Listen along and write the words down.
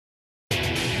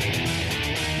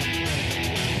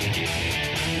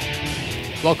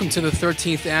Welcome to the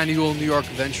 13th Annual New York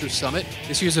Venture Summit.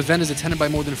 This year's event is attended by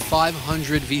more than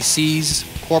 500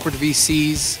 VCs, corporate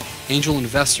VCs, angel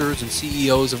investors, and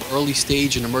CEOs of early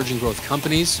stage and emerging growth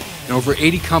companies, and over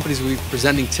 80 companies will be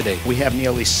presenting today. We have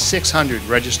nearly 600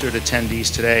 registered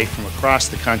attendees today from across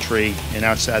the country and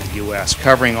outside the U.S.,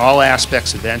 covering all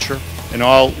aspects of venture and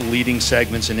all leading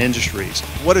segments and industries.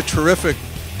 What a terrific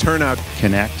turnout.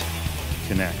 Connect,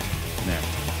 connect, connect.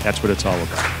 That's what it's all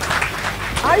about.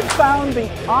 I found the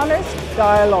honest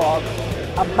dialogue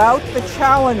about the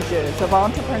challenges of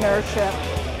entrepreneurship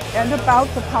and about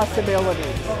the possibilities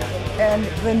and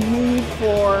the need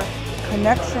for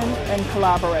connection and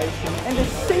collaboration. And to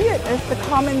see it as the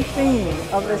common theme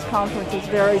of this conference is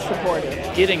very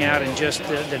supportive. Getting out and just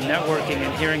the networking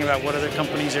and hearing about what other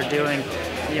companies are doing.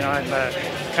 You know, I'm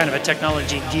kind of a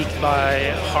technology geek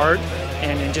by heart,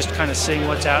 and just kind of seeing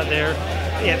what's out there.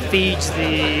 It feeds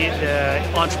the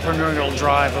entrepreneurial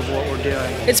drive of what we're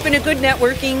doing. It's been a good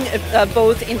networking,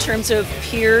 both in terms of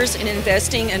peers in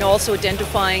investing and also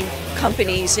identifying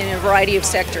companies in a variety of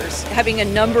sectors. Having a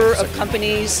number of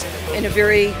companies in a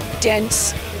very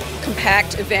dense,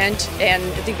 compact event and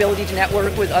the ability to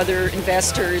network with other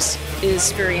investors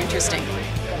is very interesting.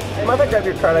 If I grab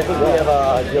your card, I think we have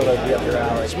a deal that'd be up your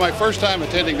alley. It's my first time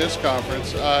attending this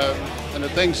conference, and the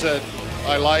things that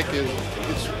I like is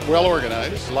it's well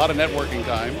organized, a lot of networking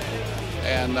time,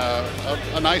 and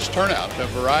a nice turnout. A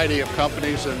variety of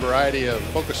companies and variety of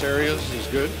focus areas is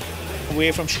good.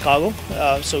 We're from Chicago,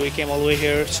 so we came all the way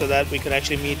here so that we could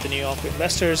actually meet the New York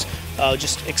investors,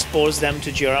 just expose them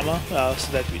to Georama,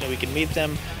 so that we can meet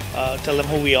them, tell them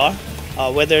who we are.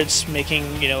 Whether it's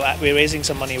making, we're raising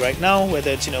some money right now,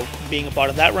 whether it's, being a part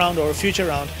of that round or a future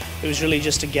round, it was really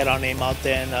just to get our name out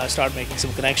there and start making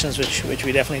some connections, which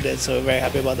we definitely did, so we're very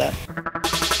happy about that.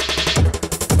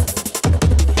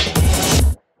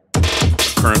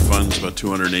 Current fund's about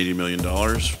 $280 million.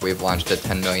 We've launched a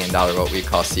 $10 million what we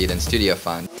call seed and studio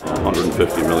fund.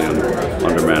 $150 million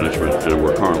under management, and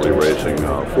we're currently raising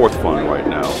a fourth fund right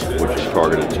now, which is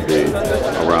targeted to be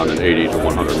around an $80 to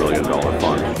 $100 million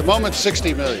fund. At the moment,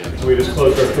 $60 million. So we just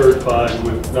closed our third fund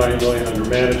with $9 million under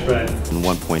management. And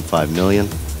 $1.5 million.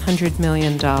 $100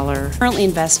 million. Currently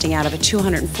investing out of a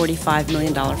 $245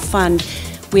 million fund.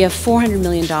 We have $400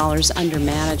 million under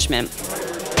management.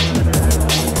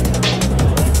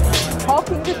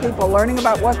 Talking to people, learning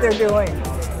about what they're doing,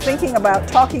 talking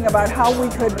about how we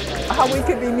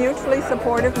could be mutually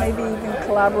supportive, maybe even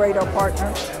collaborate or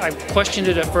partner. I questioned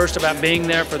it at first about being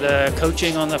there for the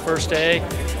coaching on the first day,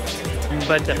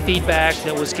 but the feedback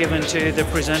that was given to the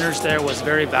presenters there was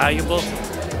very valuable.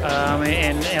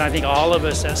 And I think all of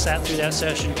us that sat through that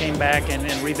session came back and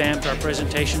revamped our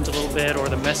presentations a little bit, or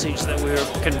the message that we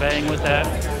were conveying with that.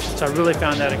 So I really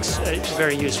found that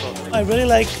very useful. I really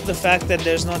like the fact that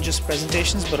there's not just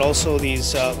presentations, but also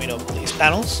these, these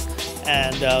panels.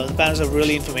 And the panels are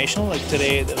really informational. Like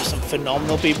today, there were some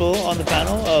phenomenal people on the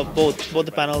panel. Both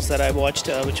the panels that I watched,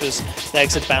 which was the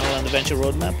Exit panel and the Venture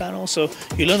Roadmap panel. So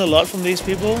you learn a lot from these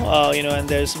people, and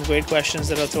there's some great questions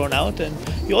that are thrown out. And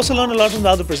you also learn a lot from the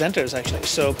other presenters, actually.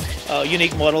 So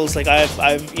unique models, like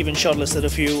I've even shortlisted a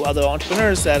few other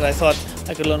entrepreneurs that I thought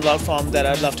I could learn a lot from, that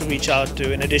I'd love to reach out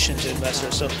to in addition to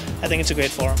investors. So I think it's a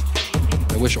great forum.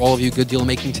 I wish all of you good deal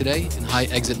making today and high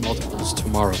exit multiples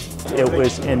tomorrow. It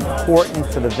was important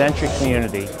for the venture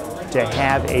community to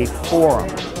have a forum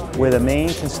where the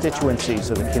main constituencies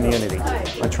of the community,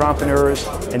 entrepreneurs,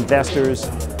 investors,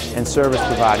 and service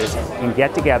providers, can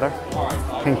get together,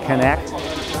 can connect,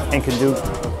 and can do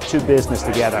business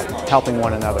together, helping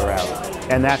one another out.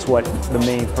 And that's what the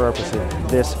main purpose of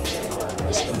this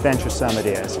Venture Summit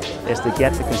is to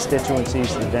get the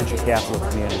constituencies of the venture capital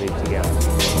community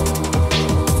together.